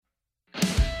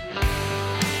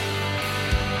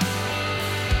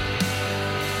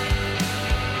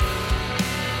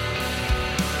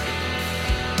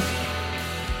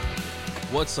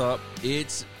what's up?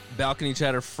 It's Balcony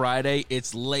Chatter Friday.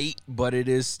 It's late, but it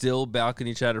is still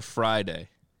Balcony Chatter Friday.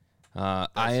 I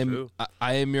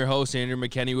am your host, Andrew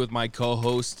McKenney, with my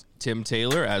co-host, Tim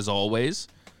Taylor, as always.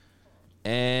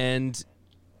 And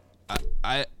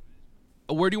I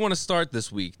where do you want to start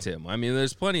this week, Tim? I mean,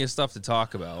 there's plenty of stuff to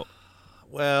talk about.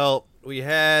 Well, we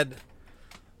had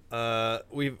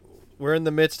we're in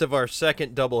the midst of our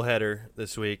second doubleheader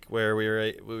this week, where we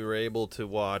were able to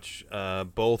watch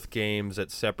both games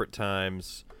at separate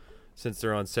times, since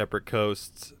they're on separate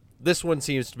coasts. This one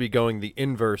seems to be going the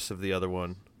inverse of the other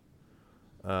one.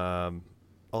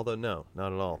 Although no,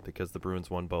 not at all, because the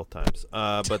Bruins won both times.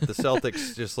 But the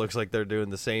Celtics just looks like they're doing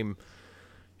the same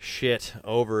shit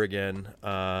over again.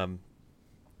 Man,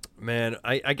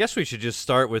 I guess we should just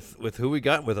start with who we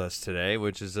got with us today,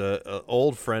 which is a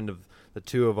old friend of the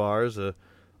two of ours, a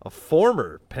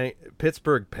former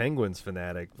Pittsburgh Penguins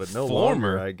fanatic, but no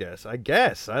longer, I guess. I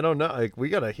don't know. Like, we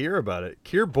got to hear about it.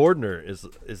 Keir Bordner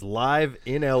is live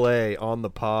in L.A. on the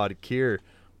pod. Keir,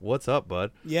 what's up,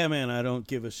 bud? Yeah, man, I don't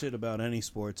give a shit about any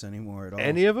sports anymore at all.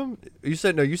 Any of them? You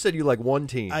said you like one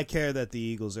team. I care that the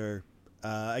Eagles are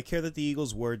I care that the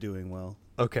Eagles were doing well.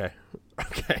 Okay.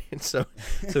 So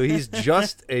he's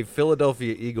just a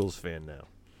Philadelphia Eagles fan now.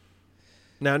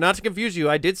 Now, not to confuse you,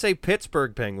 I did say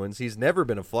Pittsburgh Penguins. He's never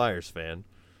been a Flyers fan.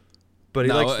 But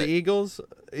he likes the Eagles.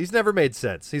 He's never made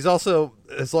sense. He's also,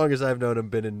 as long as I've known him,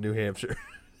 been in New Hampshire.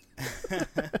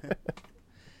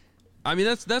 I mean,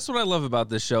 that's what I love about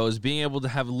this show, is being able to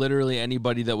have literally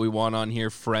anybody that we want on here,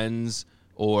 friends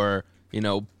or,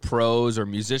 pros or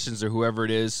musicians or whoever it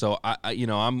is. So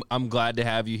I'm glad to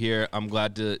have you here. I'm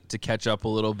glad to catch up a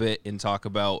little bit and talk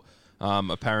about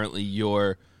apparently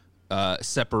your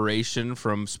separation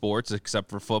from sports, except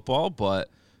for football. But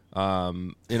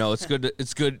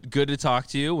it's good to talk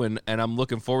to you, and I'm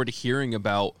looking forward to hearing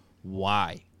about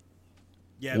why.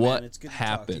 Yeah, what man, it's good to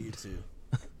happened. talk to you too.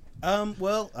 I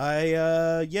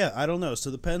don't know. So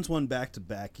the Pens won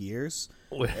back-to-back years,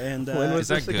 and when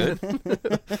was is that good?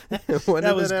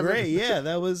 That was great. Yeah,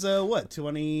 that was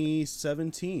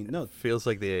 2017? No, feels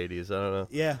like the 80s. I don't know.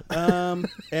 Yeah.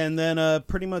 And then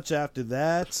pretty much after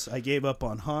that, I gave up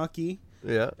on hockey.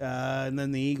 Yeah. And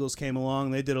then the Eagles came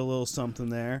along. They did a little something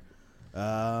there.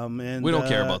 And we don't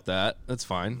care about that. That's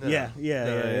fine. Yeah. And, we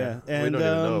don't even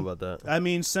know about that. I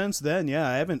mean, since then,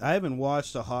 I haven't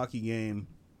watched a hockey game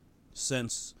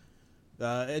since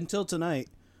until tonight,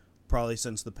 probably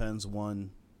since the Pens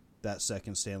won that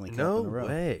second Stanley Cup in a row. No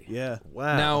way. Yeah.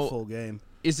 Wow. Now, a full game.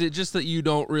 Is it just that you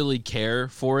don't really care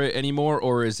for it anymore,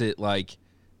 or is it like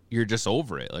you're just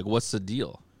over it? Like, what's the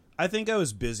deal? I think I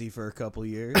was busy for a couple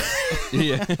years.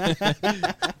 Yeah.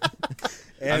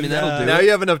 And, I mean, that'll do now it.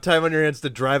 you have enough time on your hands to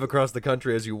drive across the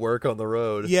country as you work on the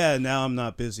road. Yeah, now I'm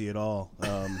not busy at all.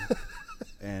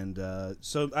 And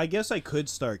so I guess I could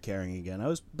start caring again. I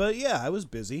was busy.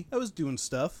 I was doing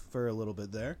stuff for a little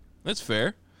bit there. That's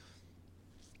fair.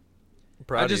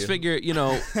 Proud I of just you. figure,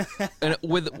 and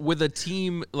with a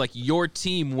team like your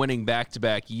team winning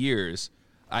back-to-back years,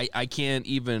 I can't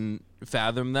even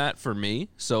fathom that for me.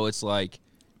 So it's like,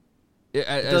 It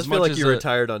does feel like you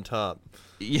retired on top.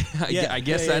 Yeah, I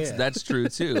guess that's true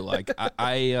too. Like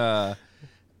I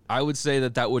would say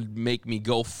that would make me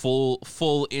go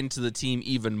full into the team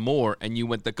even more, and you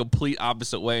went the complete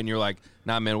opposite way, and you're like,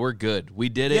 nah, man, we're good. We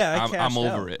did it. Yeah, I'm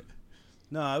over it.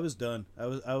 No, I was done.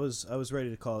 I was ready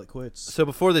to call it quits. So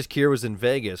before this, Keir was in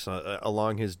Vegas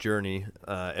along his journey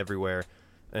everywhere.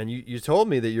 And you told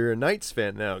me that you're a Knights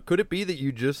fan now. Could it be that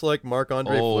you just like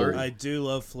Marc-Andre Fleury? I do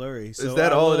love Fleury. So is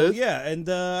that all it is? Yeah, and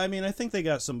I mean, I think they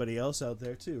got somebody else out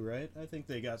there too, right? I think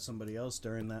they got somebody else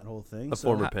during that whole thing.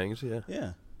 Former Pengs, yeah.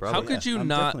 Yeah. Probably. How could you I'm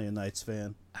not? Definitely a Knights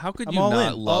fan. How could I'm you all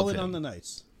not in, love all in him? on the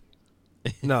Knights.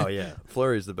 No, yeah.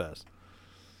 Fleury's the best.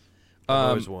 I've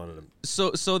always wanted him.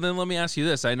 So then let me ask you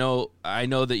this. I know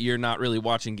that you're not really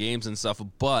watching games and stuff,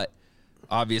 but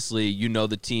obviously you know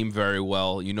the team very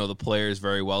well. You know the players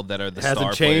very well that are the Hasn't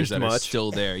star players changed that are much.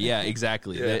 still there. Yeah,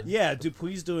 exactly. Yeah. Yeah,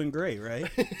 Dupuy's doing great, right?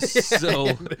 So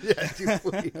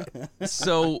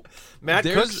so Matt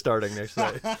there's- Cook's starting next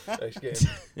game.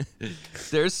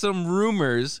 there's some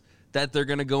rumors that they're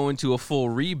going to go into a full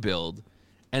rebuild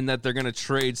and that they're going to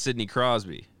trade Sidney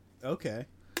Crosby. Okay.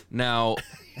 Now,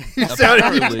 You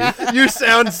apparently,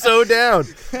 sound so down.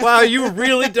 Wow, you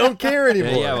really don't care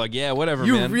anymore. whatever,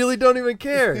 you man. really don't even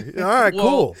care. All right, Well,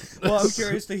 cool. Well, I'm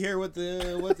curious to hear what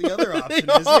the other option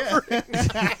is. Yeah.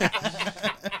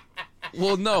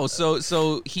 Well, no.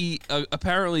 So he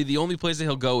apparently the only place that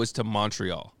he'll go is to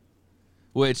Montreal,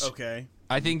 which Okay.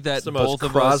 I think that That's the both most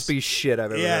of Crosby shit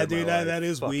I've ever Yeah, heard in dude, my life. that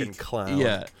is Fucking weak. clown. us.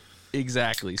 Yeah,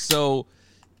 exactly. So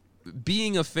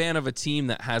being a fan of a team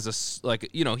that has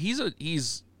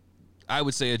he's I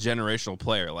would say a generational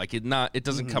player. Like it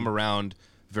doesn't come around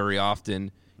very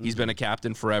often. He's been a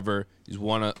captain forever. He's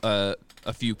won a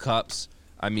few cups.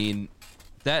 I mean,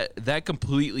 that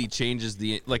completely changes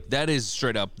that is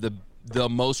straight up the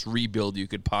most rebuild you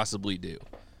could possibly do.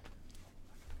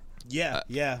 Yeah,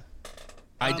 yeah.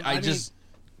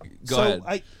 Go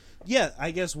ahead.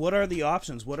 I guess what are the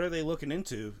options? What are they looking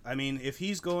into? I mean, if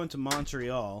he's going to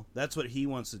Montreal, that's what he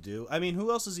wants to do. I mean,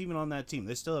 who else is even on that team?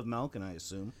 They still have Malkin, I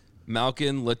assume.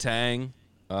 Malkin, Letang.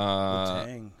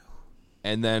 Letang.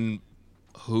 And then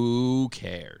who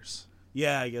cares?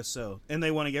 Yeah, I guess so. And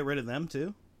they want to get rid of them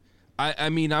too? I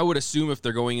mean, I would assume if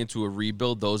they're going into a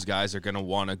rebuild, those guys are going to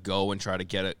want to go and try to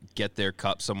get their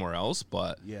cup somewhere else.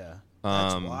 But yeah,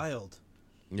 that's wild.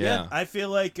 Yeah, I feel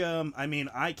like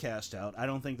I cashed out. I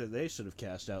don't think that they should have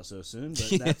cashed out so soon,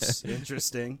 but that's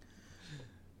interesting.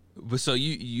 But so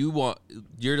you're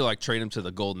to like trade him to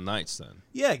the Golden Knights then?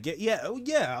 Yeah,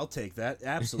 I'll take that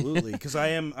absolutely because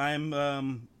I'm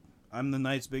the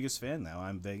Knights' biggest fan now.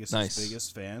 I'm Vegas'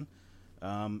 biggest fan.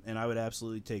 And I would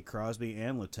absolutely take Crosby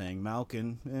and Letang.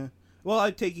 Malkin, well,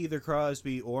 I'd take either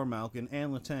Crosby or Malkin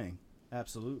and Letang.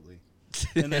 Absolutely.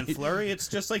 And then Fleury, it's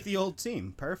just like the old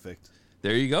team. Perfect.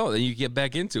 There you go. Then you get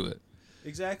back into it.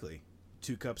 Exactly.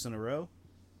 2 cups in a row.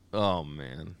 Oh,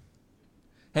 man.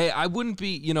 Hey, I wouldn't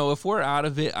be, if we're out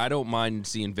of it, I don't mind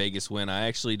seeing Vegas win. I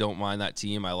actually don't mind that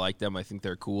team. I like them. I think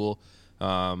they're cool.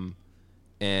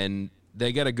 And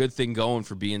they got a good thing going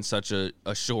for being such a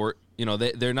short,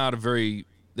 they're not they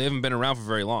haven't been around for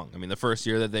very long. I mean, the first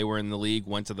year that they were in the league,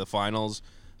 went to the finals,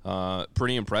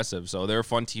 pretty impressive. So they're a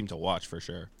fun team to watch for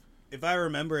sure. If I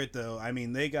remember it, though, I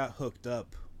mean, they got hooked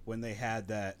up when they had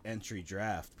that entry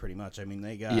draft, pretty much. I mean,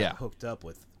 they got hooked up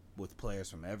with players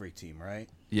from every team, right?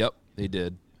 Yep, they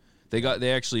did.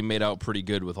 They actually made out pretty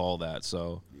good with all that.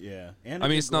 So yeah, and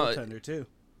it's goaltender too.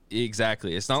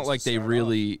 Exactly. It's not like they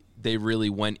really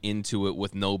went into it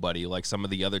with nobody like some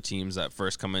of the other teams that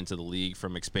first come into the league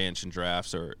from expansion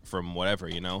drafts or from whatever,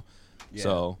 Yeah.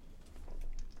 So,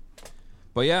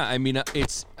 but yeah, I mean,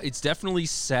 it's definitely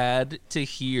sad to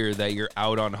hear that you're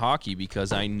out on hockey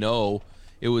because I know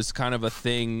it was kind of a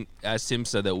thing, as Tim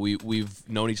said, that we've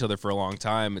known each other for a long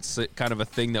time. It's kind of a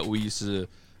thing that we used to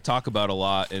talk about a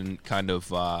lot and kind of,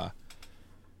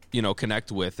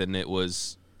 connect with. And it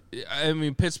was, I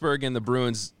mean, Pittsburgh and the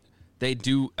Bruins,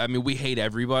 we hate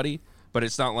everybody, but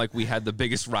it's not like we had the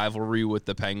biggest rivalry with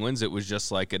the Penguins. It was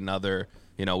just like another,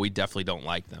 we definitely don't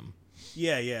like them.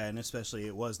 Yeah, and especially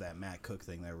it was that Matt Cook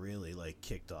thing that really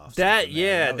kicked off that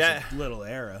little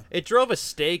era. It drove a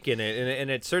stake in it,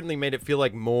 and it certainly made it feel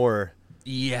like more.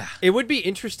 Yeah, it would be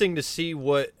interesting to see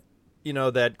what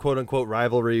that quote unquote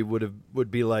rivalry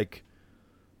would be like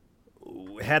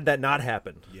had that not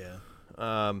happened. Yeah.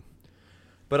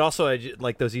 But also, I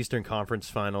like those Eastern Conference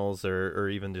Finals, or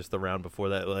even just the round before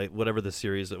that, like whatever the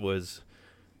series it was.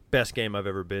 Best game I've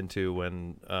ever been to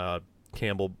when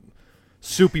Campbell.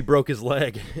 Soupy broke his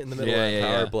leg in the middle of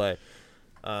power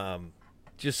play.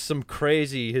 Just some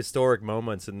crazy historic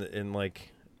moments in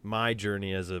like my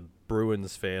journey as a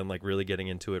Bruins fan, like really getting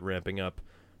into it, ramping up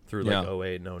through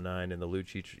 08 and 09 and the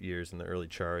Lucic years and the early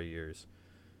Chara years.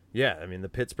 Yeah, I mean the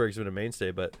Pittsburgh's been a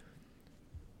mainstay, but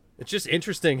it's just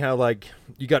interesting how like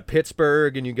you got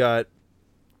Pittsburgh and you got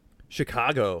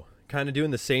Chicago kind of doing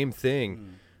the same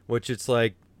thing, which it's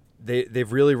like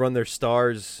they've really run their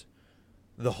stars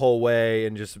the whole way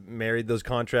and just married those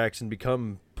contracts and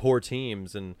become poor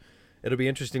teams. And it'll be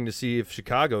interesting to see if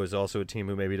Chicago is also a team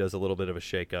who maybe does a little bit of a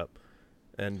shakeup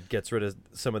and gets rid of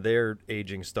some of their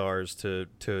aging stars to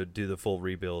do the full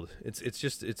rebuild. It's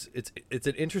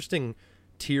an interesting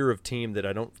tier of team that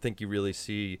I don't think you really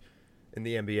see in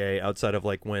the NBA outside of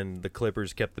like when the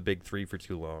Clippers kept the big three for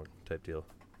too long type deal.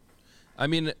 I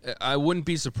mean, I wouldn't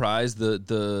be surprised.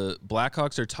 The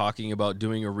Blackhawks are talking about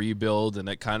doing a rebuild, and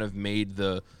it kind of made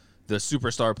the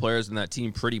superstar players in that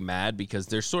team pretty mad because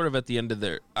they're sort of at the end of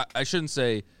their – I shouldn't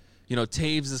say –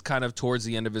 Taves is kind of towards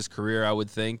the end of his career, I would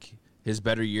think. His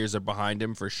better years are behind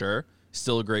him for sure.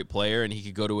 Still a great player, and he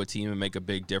could go to a team and make a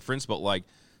big difference. But, like,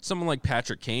 someone like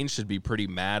Patrick Kane should be pretty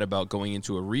mad about going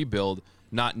into a rebuild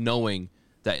not knowing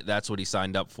that that's what he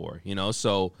signed up for,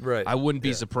 So right. I wouldn't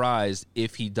be surprised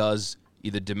if he does –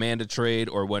 either demand a trade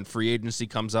or when free agency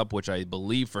comes up, which I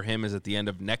believe for him is at the end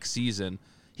of next season,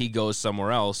 he goes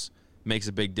somewhere else, makes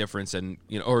a big difference, and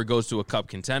or goes to a cup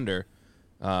contender,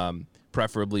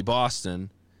 preferably Boston,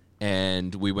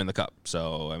 and we win the cup.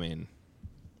 So I mean,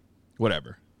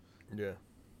 whatever. Yeah.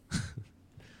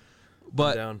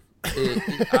 But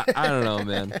I don't know,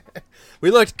 man. We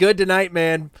looked good tonight,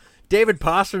 man. David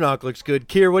Pastrnak looks good.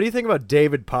 Kier, what do you think about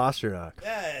David Pastrnak?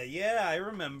 Yeah, I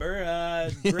remember.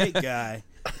 Great guy.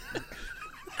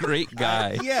 Great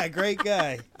guy. Yeah, great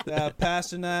guy.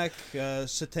 Pasternak,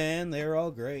 Satan, they were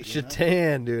all great.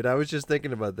 Satan, dude. I was just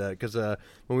thinking about that because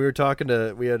when we were talking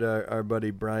we had our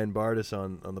buddy Brian Bardis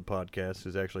on the podcast,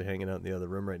 who's actually hanging out in the other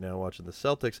room right now watching the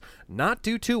Celtics not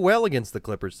do too well against the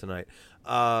Clippers tonight.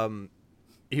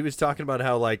 He was talking about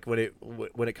how like when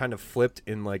it kind of flipped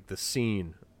in like the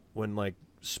scene when like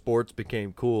sports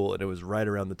became cool, and it was right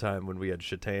around the time when we had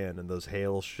Satan and those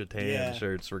Hail Satan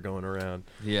shirts were going around.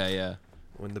 Yeah.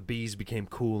 When the bees became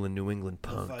cool in New England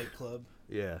punk. The Fight Club.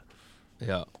 Yeah,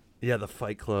 the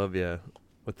Fight Club. Yeah,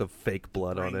 with the fake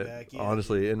blood on it. Back, yeah.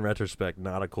 Honestly, in retrospect,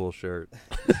 not a cool shirt.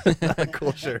 Not a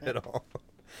cool shirt at all.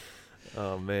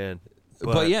 Oh man.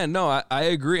 But yeah, no, I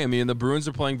agree. I mean, the Bruins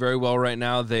are playing very well right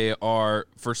now. They are,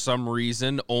 for some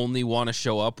reason, only want to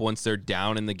show up once they're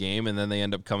down in the game, and then they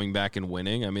end up coming back and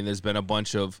winning. I mean, there's been a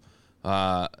bunch of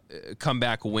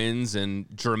comeback wins in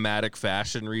dramatic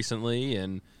fashion recently,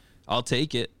 and I'll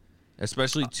take it.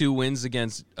 Especially 2 wins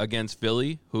against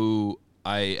Philly, who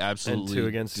I absolutely and 2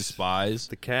 against despise.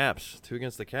 The Caps. 2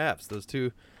 against the Caps. Those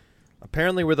two.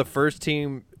 Apparently, we're the first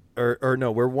team, or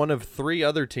no, we're one of 3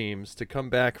 other teams to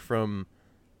come back from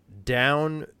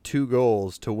down 2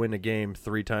 goals to win a game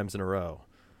 3 times in a row.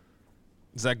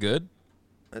 Is that good?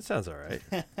 That sounds all right.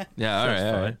 Yeah, all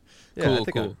right. Yeah,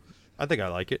 Cool. I think I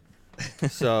like it.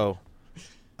 So,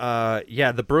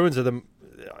 the Bruins are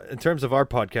in terms of our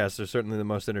podcast, they're certainly the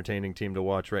most entertaining team to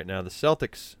watch right now. The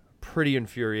Celtics, pretty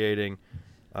infuriating.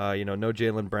 No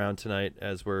Jaylen Brown tonight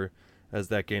as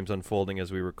that game's unfolding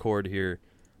as we record here.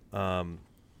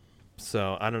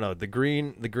 So I don't know. The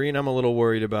green I'm a little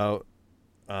worried about.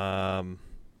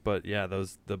 But yeah,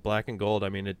 the black and gold. I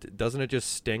mean, doesn't it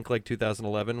just stink like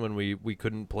 2011 when we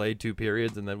couldn't play 2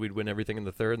 periods and then we'd win everything in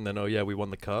the third and then we won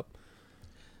the cup.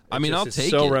 I mean, I'll take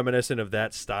it. So reminiscent of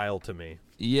that style to me.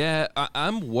 Yeah,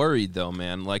 I'm worried though,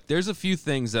 man. Like, there's a few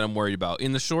things that I'm worried about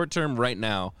in the short term. Right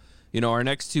now, our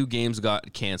next 2 games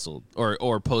got canceled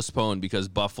or postponed because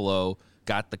Buffalo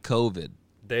got the COVID.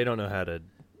 They don't know how to.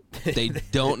 They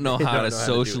don't know how to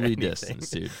socially distance,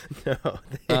 dude.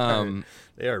 No,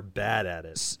 they are bad at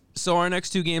it. So our next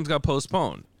 2 games got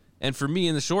postponed. And for me,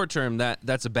 in the short term,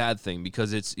 that's a bad thing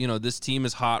because it's, this team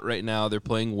is hot right now. They're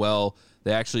playing well.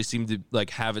 They actually seem to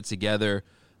like have it together.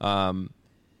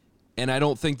 And I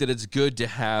don't think that it's good to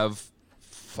have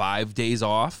 5 days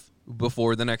off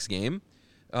before the next game.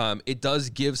 It does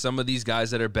give some of these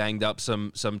guys that are banged up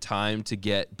some time to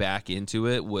get back into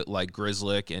it with like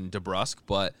Grzelcyk and DeBrusk.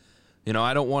 But,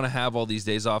 I don't want to have all these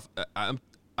days off.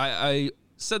 I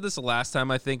said this the last time,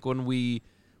 I think, when we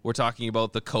were talking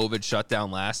about the COVID shutdown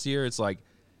last year. It's like,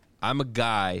 I'm a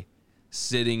guy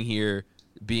sitting here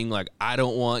being like, I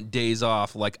don't want days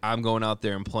off. Like, I'm going out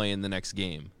there and playing the next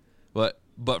game. But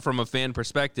from a fan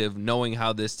perspective, knowing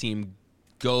how this team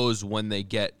goes when they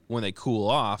cool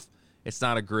off, it's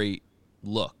not a great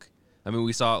look. I mean,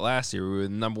 we saw it last year. We were the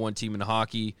number 1 team in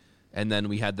hockey, and then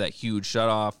we had that huge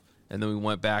shutoff, and then we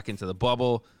went back into the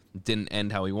bubble. It didn't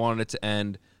end how we wanted it to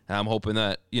end. And I'm hoping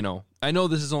that, I know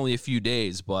this is only a few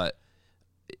days, but,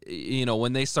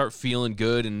 when they start feeling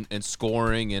good and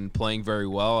scoring and playing very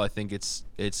well, I think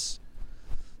it's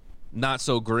not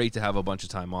so great to have a bunch of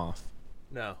time off.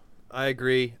 No, I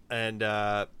agree. And,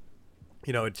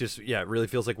 it just, it really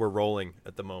feels like we're rolling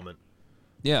at the moment.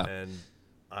 Yeah. And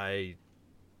I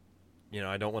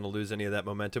don't want to lose any of that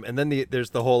momentum. And then there's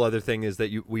the whole other thing is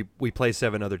that we play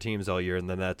 7 other teams all year, and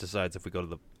then that decides if we go to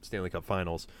the Stanley Cup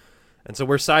Finals. And so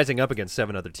we're sizing up against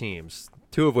 7 other teams,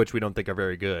 2 of which we don't think are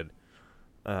very good.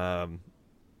 But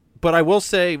I will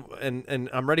say, and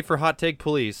I'm ready for hot take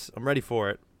police. I'm ready for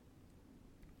it.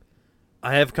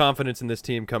 I have confidence in this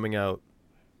team coming out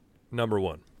number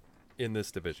 1 in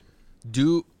this division.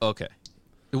 Okay.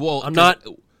 Well, I'm not.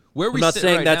 Where we I'm not sit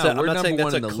saying right that's now, I'm not saying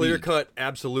that's a clear league. cut.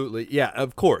 Absolutely, yeah,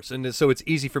 of course, and so it's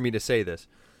easy for me to say this.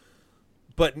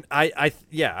 But I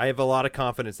have a lot of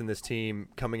confidence in this team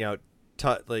coming out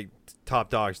top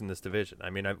dogs in this division. I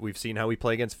mean, we've seen how we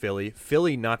play against Philly.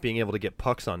 Philly not being able to get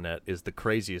pucks on net is the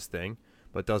craziest thing,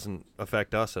 but doesn't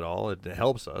affect us at all. It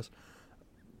helps us.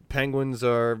 Penguins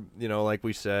are, like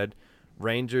we said.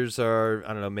 Rangers are,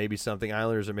 I don't know, maybe something.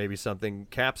 Islanders are maybe something.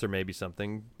 Caps are maybe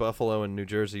something. Buffalo and New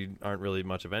Jersey aren't really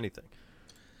much of anything.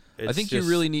 I think you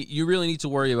really need to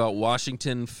worry about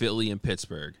Washington, Philly, and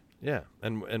Pittsburgh. Yeah,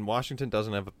 and Washington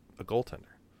doesn't have a goaltender.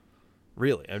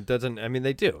 Really, it doesn't. I mean,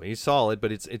 they do. He's solid,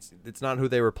 but it's not who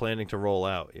they were planning to roll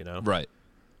out. Right.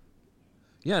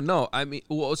 Yeah, no, I mean,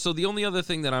 well, so the only other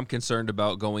thing that I'm concerned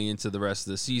about going into the rest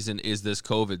of the season is the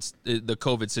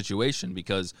COVID situation,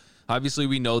 because obviously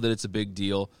we know that it's a big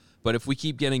deal, but if we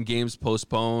keep getting games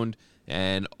postponed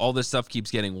and all this stuff keeps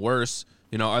getting worse,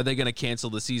 are they going to cancel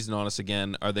the season on us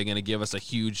again? Are they going to give us a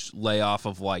huge layoff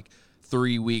of like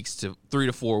 3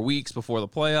 to 4 weeks before the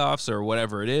playoffs or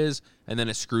whatever it is, and then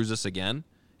it screws us again?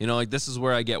 This is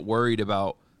where I get worried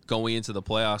about going into the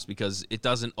playoffs, because it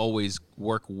doesn't always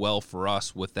work well for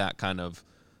us with that kind of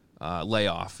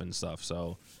layoff and stuff.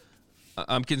 So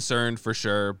I'm concerned for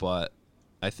sure, but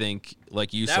I think,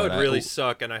 like you said, that would really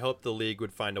suck, and I hope the league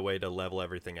would find a way to level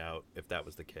everything out if that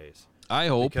was the case. I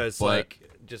hope, because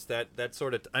just that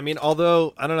sort of. I mean,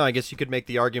 although I don't know, I guess you could make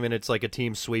the argument it's like a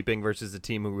team sweeping versus a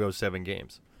team who goes 7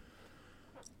 games.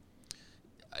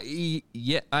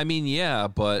 Yeah, I mean, yeah,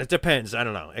 but it depends. I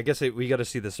don't know. I guess we got to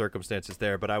see the circumstances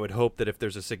there, but I would hope that if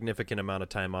there's a significant amount of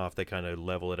time off, they kind of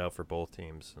level it out for both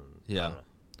teams. And yeah.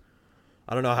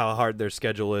 I don't know how hard their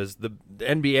schedule is. The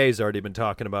NBA's already been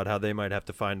talking about how they might have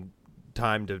to find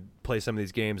time to play some of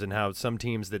these games, and how some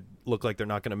teams that look like they're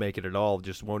not going to make it at all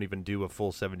just won't even do a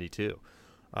full 72.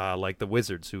 Like the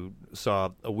Wizards, who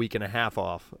saw a week and a half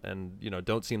off and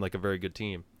don't seem like a very good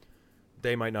team.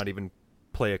 They might not even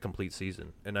play a complete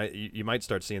season, and you might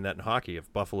start seeing that in hockey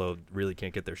if Buffalo really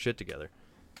can't get their shit together.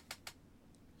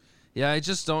 Yeah, I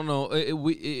just don't know.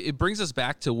 It brings us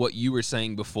back to what you were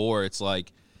saying before. It's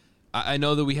like, I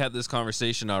know that we had this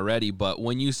conversation already, but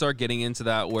when you start getting into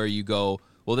that where you go,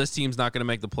 well, this team's not going to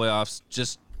make the playoffs,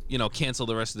 just cancel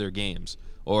the rest of their games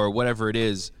or whatever it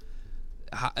is,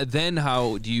 then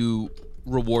how do you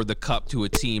reward the cup to a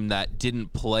team that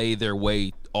didn't play their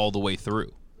way all the way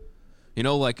through?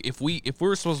 Like if we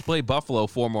were supposed to play Buffalo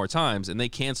 4 more times and they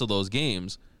cancel those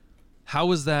games,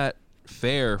 how is that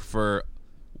fair for,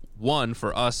 one,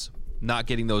 for us not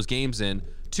getting those games in,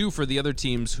 2, for the other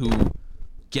teams who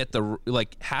get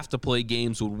have to play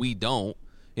games when we don't?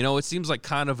 It seems like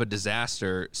kind of a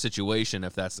disaster situation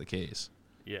if that's the case.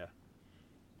 Yeah.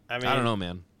 I mean, I don't know,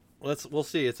 man. We'll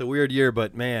see. It's a weird year,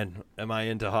 but man, am I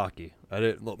into hockey.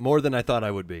 More than I thought I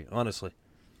would be, honestly.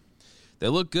 They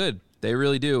look good. They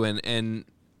really do, and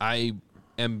I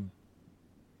am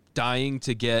dying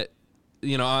to get,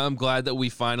 I'm glad that we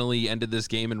finally ended this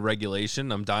game in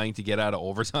regulation. I'm dying to get out of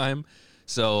overtime.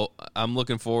 So I'm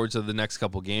looking forward to the next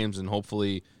couple games, and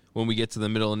hopefully when we get to the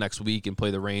middle of next week and play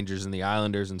the Rangers and the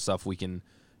Islanders and stuff, we can,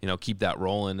 keep that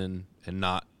rolling and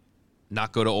not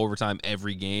go to overtime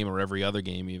every game or every other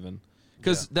game even.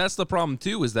 Because that's the problem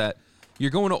too, is that you're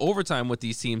going to overtime with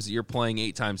these teams that you're playing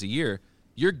 8 times a year.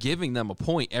 You're giving them a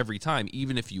point every time,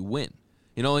 even if you win.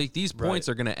 These points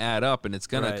are going to add up, and it's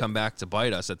going to come back to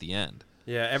bite us at the end.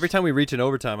 Yeah, every time we reach an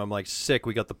overtime, I'm like, sick,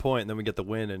 we got the point, and then we get the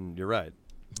win, and you're right.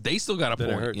 They still got a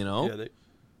point,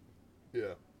 Yeah.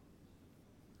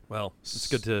 Well, it's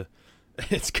good to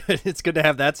it's good to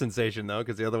have that sensation though,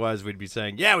 because otherwise we'd be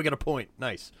saying, yeah, we got a point,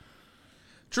 nice.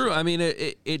 True. I mean,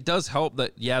 it does help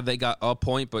that they got a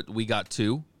point, but we got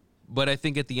 2. But I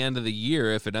think at the end of the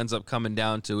year, if it ends up coming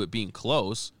down to it being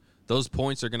close, those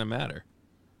points are going to matter.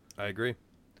 I agree.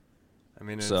 I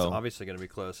mean, it's obviously going to be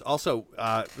close. Also,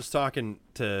 I was talking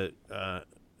to,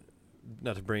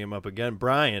 not to bring him up again,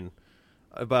 Brian,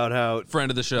 about how... Friend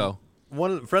of the show.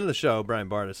 Friend of the show, Brian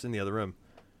Bartis, in the other room.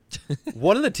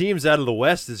 One of the teams out of the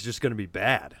West is just going to be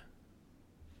bad.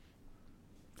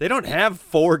 They don't have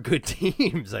 4 good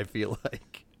teams, I feel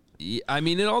like. I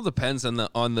mean, it all depends on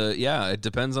it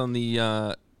depends on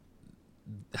the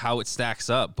how it stacks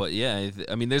up. But yeah,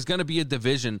 I mean, there's going to be a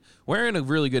division. We're in a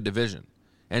really good division,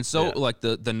 and so like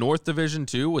the North Division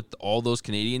too, with all those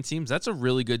Canadian teams, that's a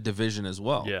really good division as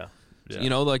well. Yeah.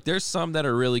 There's some that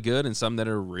are really good and some that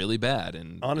are really bad.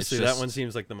 And honestly, that one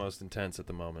seems like the most intense at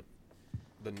the moment.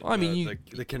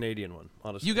 The Canadian one.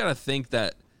 Honestly, you got to think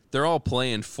that they're all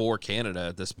playing for Canada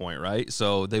at this point, right?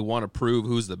 So they want to prove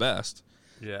who's the best.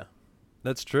 Yeah,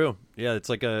 that's true. Yeah,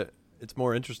 it's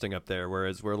more interesting up there,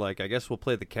 whereas we're like, I guess we'll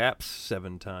play the Caps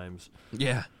 7 times.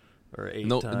 Yeah. Or 8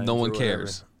 times. No one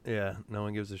cares. Yeah, no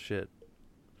one gives a shit.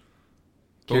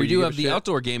 But we do have the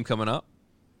outdoor game coming up.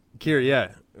 Kira,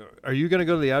 yeah. Are you going to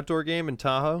go to the outdoor game in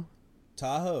Tahoe?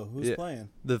 Tahoe? Who's playing?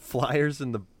 The Flyers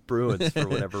and the Bruins for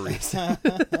whatever reason.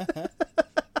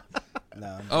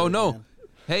 No. Man.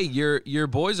 Hey, your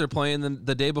boys are playing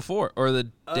the day before or the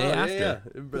day after.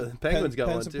 Yeah. Penguins got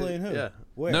one too. Playing who? Yeah.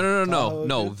 Where?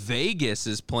 No. Vegas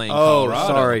is playing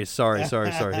Colorado. Sorry.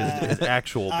 His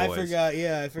actual boys. I forgot.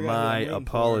 Yeah, I forgot. My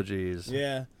apologies.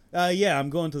 Yeah. Yeah, I'm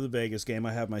going to the Vegas game.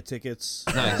 I have my tickets.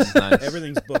 Nice.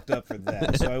 Everything's booked up for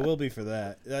that, so I will be for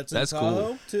that. That's in Tahoe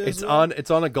cool. too. It's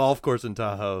on a golf course in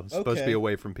Tahoe. It's supposed to Okay. be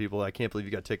away from people. I can't believe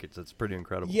you got tickets. That's pretty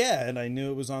incredible. Yeah, and I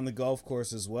knew it was on the golf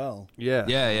course as well. Yeah.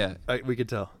 Yeah. We could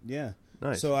tell. Yeah.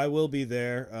 Nice. So I will be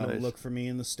there. Nice. Look for me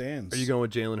in the stands. Are you going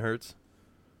with Jalen Hurts?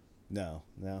 No.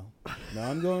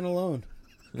 I'm going alone.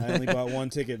 I only bought one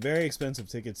ticket. Very expensive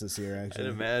tickets this year, I actually.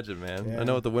 can imagine, man. Yeah. I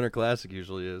know what the Winter Classic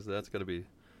usually is. That's going to be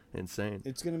insane.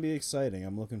 It's going to be exciting.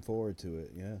 I'm looking forward to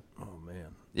it. Yeah. Oh, man.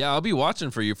 Yeah, I'll be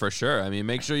watching for you for sure. I mean,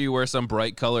 make sure you wear some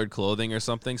bright colored clothing or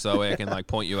something so that way I can like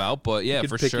point you out. But yeah,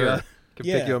 for Pick you sure. out,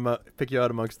 Yeah. pick you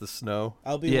out amongst the snow,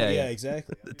 I'll be. Yeah, Yeah, yeah.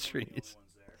 exactly. the trees.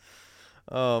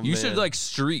 Oh, You man. should like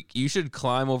streak. You should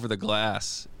climb over the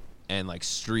glass and like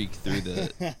streak through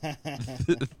the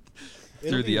It'll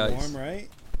through be the ice. warm, right?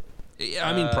 Yeah,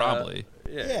 I mean, probably.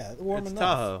 Yeah, warm it's enough.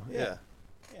 Tahoe. Yeah. Yeah.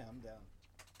 Yeah, I'm down.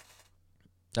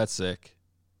 That's sick.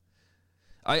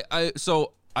 I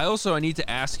also need to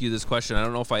ask you this question. I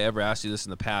don't know if I ever asked you this in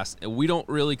the past. And we don't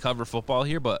really cover football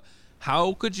here, but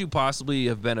how could you possibly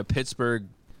have been a Pittsburgh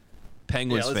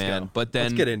Penguins let's fan, go. but then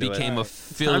Let's get into it. became a Alright.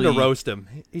 Philly? Time to roast him.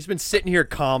 He's been sitting here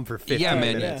calm for 15 Yeah,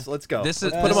 man. minutes. Yeah. Let's go. This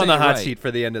Let's is- put this him on the ain't hot right. seat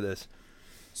for the end of this.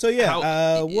 So yeah,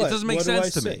 How- what? It doesn't make What do I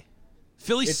sense to say? me.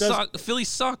 Philly It does- sucked. Philly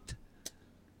sucked.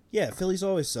 Yeah, Phillies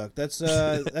always suck. That's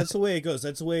the way it goes.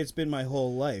 That's the way it's been my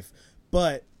whole life.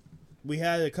 But we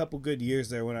had a couple good years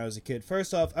there when I was a kid.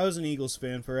 First off, I was an Eagles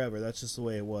fan forever. That's just the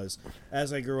way it was.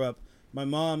 As I grew up, my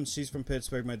mom, she's from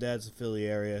Pittsburgh. My dad's the Philly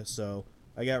area, so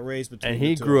I got raised between. And the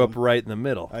he two grew of up them. right in the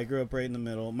middle. I grew up right in the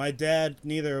middle. My dad,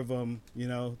 neither of them.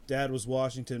 Dad was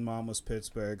Washington, mom was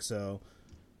Pittsburgh. So,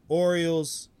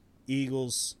 Orioles,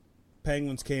 Eagles,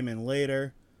 Penguins came in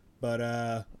later, but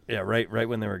Yeah, right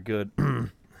when they were good.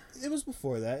 it was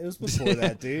before that. It was before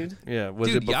that, dude. Yeah, was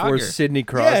Dude, it before Yager. Sidney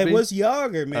Crosby? Yeah, it was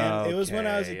Yager, man. It was when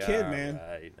I was a Okay, kid, all man.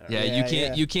 right, all Yeah, right.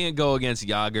 Yeah, you can't go against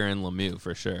Yager and Lemieux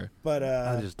for sure. But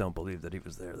I just don't believe that he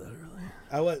was there that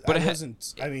early. But I it ha-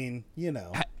 wasn't. I mean,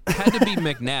 Had to be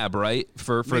McNabb, right?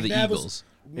 For the McNabb was- Eagles.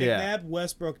 McNabb, Yeah.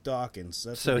 Westbrook, Dawkins.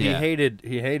 That's So what- he Yeah.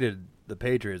 hated the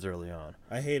Patriots early on.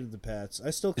 I hated the Pats.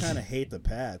 I still kind of hate the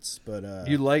Pats, but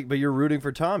But you're rooting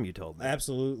for Tom. You told me.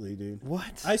 absolutely, dude.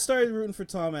 What? I started rooting for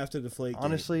Tom after Deflategate.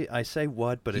 Honestly, I say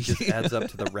what, but it just adds up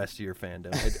to the rest of your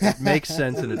fandom. It makes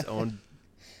sense in its own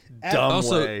dumb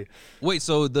Also, way. wait.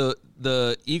 So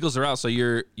the Eagles are out. So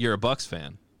you're a Bucks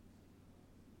fan.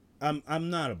 I'm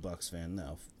not a Bucks fan.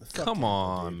 No. Fuck Come Tampa,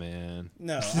 on, dude. man.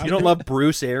 No, You don't love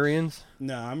Bruce Arians?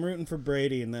 No, I'm rooting for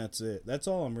Brady, and that's it. That's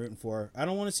all I'm rooting for. I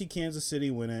don't want to see Kansas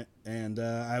City win it, and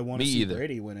I want to Me see either.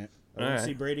 Brady win it. I want Alright. to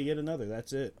see Brady get another.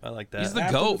 That's it. I like that. He's the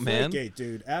After GOAT, man. Deflategate,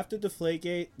 dude. After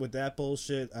Deflategate with that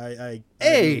bullshit, I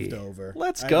Hey, moved over.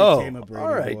 let's I go. became a Brady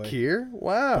All right, boy. Kier.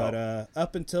 Wow. But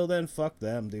up until then, fuck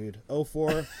them, dude.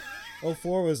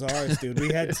 04 was ours, dude.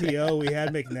 We had T.O., we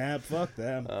had McNabb. Fuck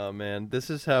them. Oh man, this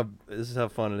is how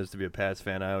fun it is to be a Pats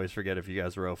fan. I always forget if you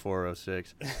guys were 04 or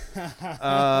 06.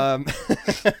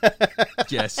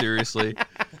 Yeah, seriously.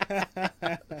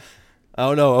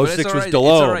 Oh no, But it's 06 all was right.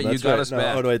 Delone. It's all right. You That's got right. us No,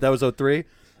 back. Oh wait, that was 03?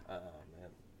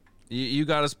 You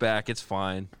got us back. It's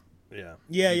fine. Yeah.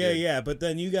 Yeah. But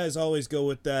then you guys always go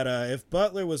with that. If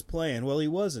Butler was playing, well, he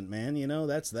wasn't, man.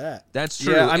 That's that. That's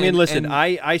true. Yeah, I mean, And- listen, and-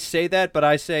 I say that, but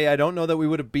I say I don't know that we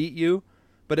would have beat you,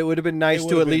 but it would have been nice It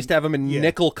to would've at least been- have him in yeah.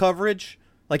 nickel coverage.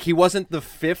 Like, he wasn't the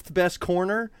 5th best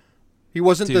corner. He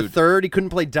wasn't the Dude. 3rd. He couldn't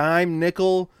play dime,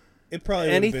 nickel, It probably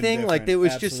would've been anything. Like, different. it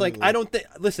was just like, Absolutely. I don't think,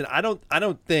 listen, I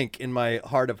don't think in my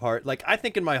heart of heart, like, I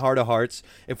think in my heart of hearts,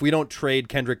 if we don't trade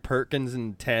Kendrick Perkins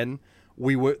in 10, the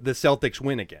Celtics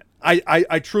win again.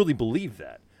 I truly believe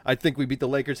that. I think we beat the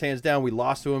Lakers hands down. We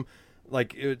lost to them,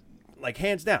 like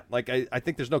hands down. Like I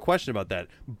think there's no question about that.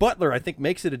 Butler, I think,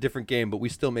 makes it a different game, but we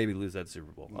still maybe lose that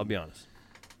Super Bowl. I'll be honest.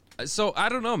 So I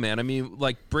don't know, man. I mean,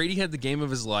 like Brady had the game of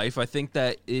his life. I think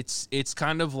that it's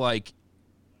kind of like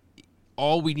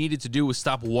all we needed to do was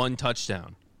stop one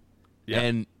touchdown.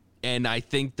 Yeah. And I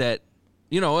think that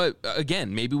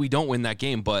again, maybe we don't win that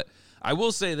game, but I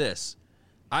will say this.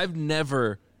 I've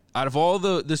never, out of all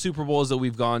the Super Bowls that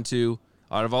we've gone to,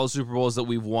 out of all the Super Bowls that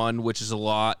we've won, which is a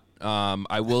lot,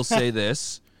 I will say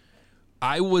this.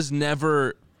 I was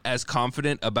never as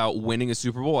confident about winning a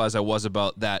Super Bowl as I was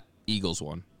about that Eagles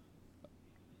one.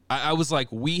 I was like,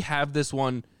 we have this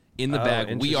one in the bag.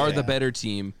 We are the interesting. better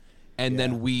team. And Yeah.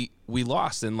 then we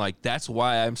lost. And like, that's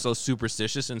why I'm so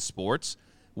superstitious in sports.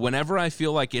 Whenever I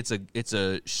feel like it's a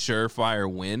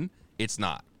surefire win, it's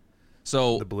not.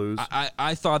 So The Blues?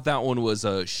 I thought that one was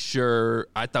a sure.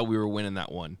 I thought we were winning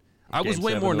that one. I was Game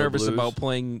way 7 more of the nervous Blues? about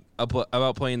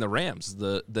playing the Rams,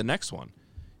 the next one.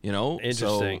 You know,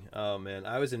 interesting. Oh man,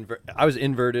 I was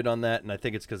inverted on that, and I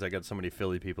think it's because I got so many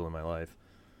Philly people in my life.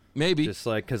 Maybe just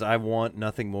like because I want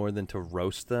nothing more than to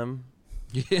roast them,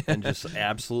 and just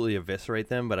absolutely eviscerate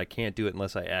them, but I can't do it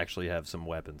unless I actually have some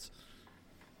weapons.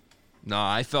 No,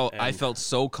 I felt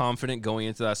so confident going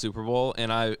into that Super Bowl,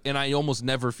 and I almost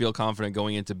never feel confident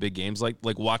going into big games, like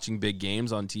watching big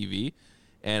games on TV,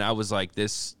 and I was like,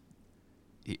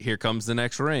 here comes the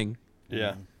next ring.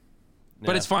 Yeah.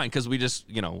 But it's fine because we just,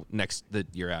 the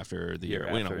year after the year,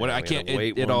 I can't.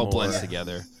 It all blends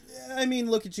together. I mean,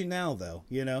 look at you now, though.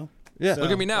 Yeah. So look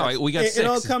at me now. We got 6. It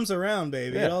all comes around,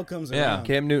 baby. Yeah. It all comes around.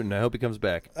 Cam Newton. I hope he comes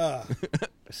back. I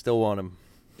still want him.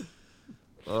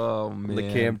 Oh man,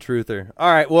 the Cam Truther.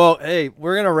 All right. Well, hey,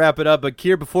 we're gonna wrap it up. But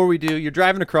Kier, before we do, you're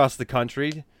driving across the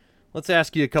country. Let's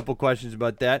ask you a couple questions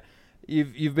about that.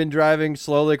 You've been driving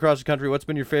slowly across the country. What's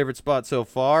been your favorite spot so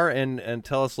far? And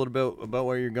tell us a little bit about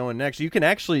where you're going next. You can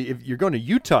actually, if you're going to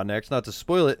Utah next, not to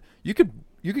spoil it, you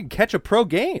can catch a pro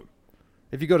game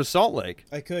if you go to Salt Lake.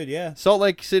 I could, yeah. Salt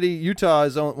Lake City, Utah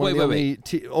is one of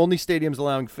the only stadiums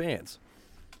allowing fans.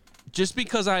 Just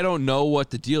because I don't know what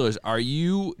the deal is, are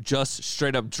you just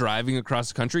straight up driving across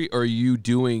the country, or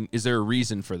is there a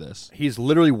reason for this? He's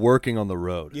literally working on the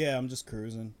road. Yeah, I'm just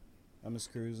cruising.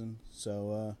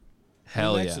 So,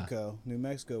 Hell New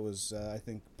Mexico was, I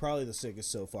think, probably the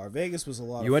sickest so far. Vegas was a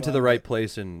lot of fun. You went to the right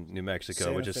place in New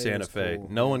Mexico, which is Santa Fe. Cool.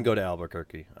 No one go to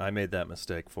Albuquerque. I made that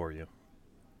mistake for you.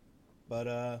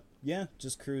 But, yeah,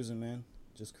 just cruising, man.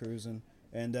 Just cruising.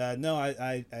 And, no,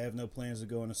 I have no plans to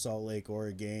go into Salt Lake or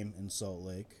a game in Salt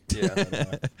Lake. Yeah. But,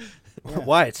 yeah.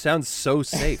 Why? It sounds so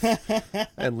safe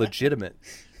and legitimate.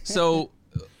 So,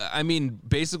 I mean,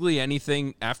 basically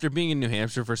anything, after being in New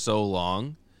Hampshire for so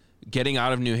long, getting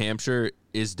out of New Hampshire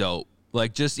is dope.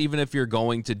 Like, just even if you're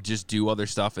going to just do other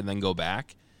stuff and then go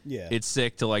back, it's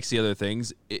sick to, see other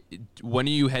things. When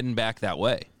are you heading back that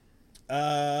way?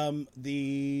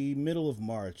 The middle of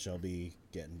March, I'll be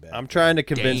getting back. I'm trying to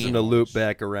convince him to loop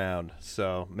back around,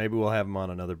 so maybe we'll have him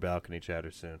on another balcony chatter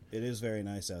soon. It is very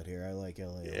nice out here. I like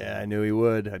LA. Yeah, I knew he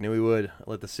would.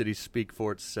 Let the city speak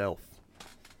for itself.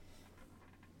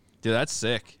 Dude, that's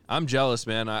sick. I'm jealous,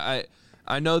 man.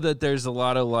 I know that there's a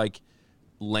lot of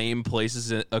lame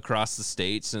places across the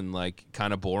states and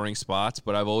kind of boring spots,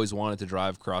 but I've always wanted to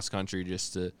drive cross country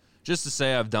just to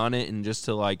say I've done it and just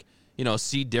to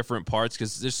see different parts,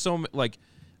 because there's so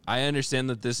I understand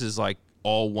that this is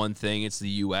all one thing. It's the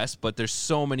U.S., but there's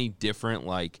so many different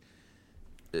man,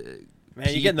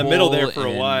 you get in the middle there for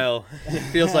a while. It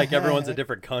feels like everyone's a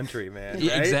different country, man.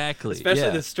 Right? Exactly. Especially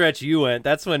the stretch you went.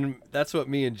 That's what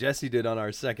me and Jesse did on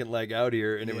our second leg out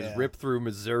here, and it was ripped through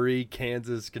Missouri,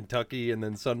 Kansas, Kentucky, and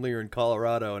then suddenly you're in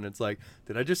Colorado, and it's like,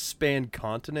 did I just span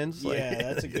continents?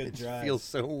 That's a good drive. It feels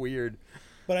so weird.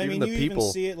 But I mean, even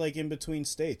see it in between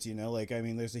states,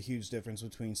 there's a huge difference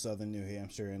between southern New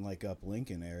Hampshire and up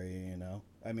Lincoln area,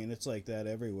 I mean, it's like that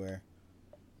everywhere.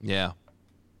 Yeah.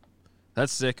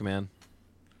 That's sick, man.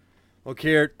 Well,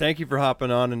 Kier, thank you for hopping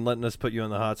on and letting us put you on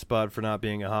the hot spot for not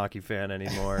being a hockey fan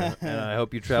anymore. And I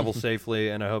hope you travel safely,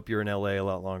 and I hope you're in LA a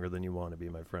lot longer than you want to be,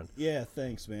 my friend. Yeah,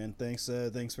 thanks, man. Thanks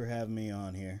for having me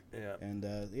on here. Yeah.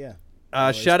 And, yeah.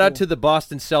 Shout out to the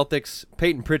Boston Celtics.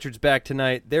 Peyton Pritchard's back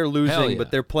tonight. They're losing, but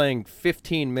they're playing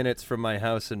 15 minutes from my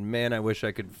house, and man, I wish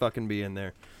I could fucking be in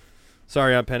there.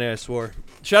 Sorry, Aunt Penny, I swore.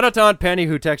 Shout out to Aunt Penny,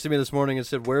 who texted me this morning and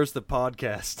said, "Where's the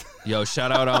podcast?" Yo,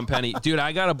 shout out Aunt Penny. Dude,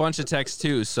 I got a bunch of texts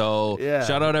too, so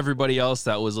shout out everybody else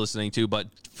that was listening too, but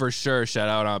for sure, shout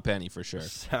out Aunt Penny for sure.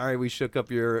 Sorry we shook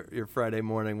up your Friday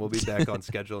morning. We'll be back on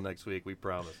schedule next week, we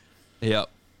promise. Yep.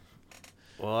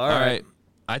 Well, all right.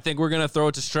 I think we're going to throw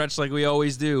it to Stretch like we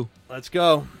always do. Let's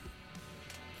go.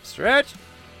 Stretch.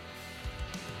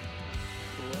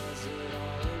 Was it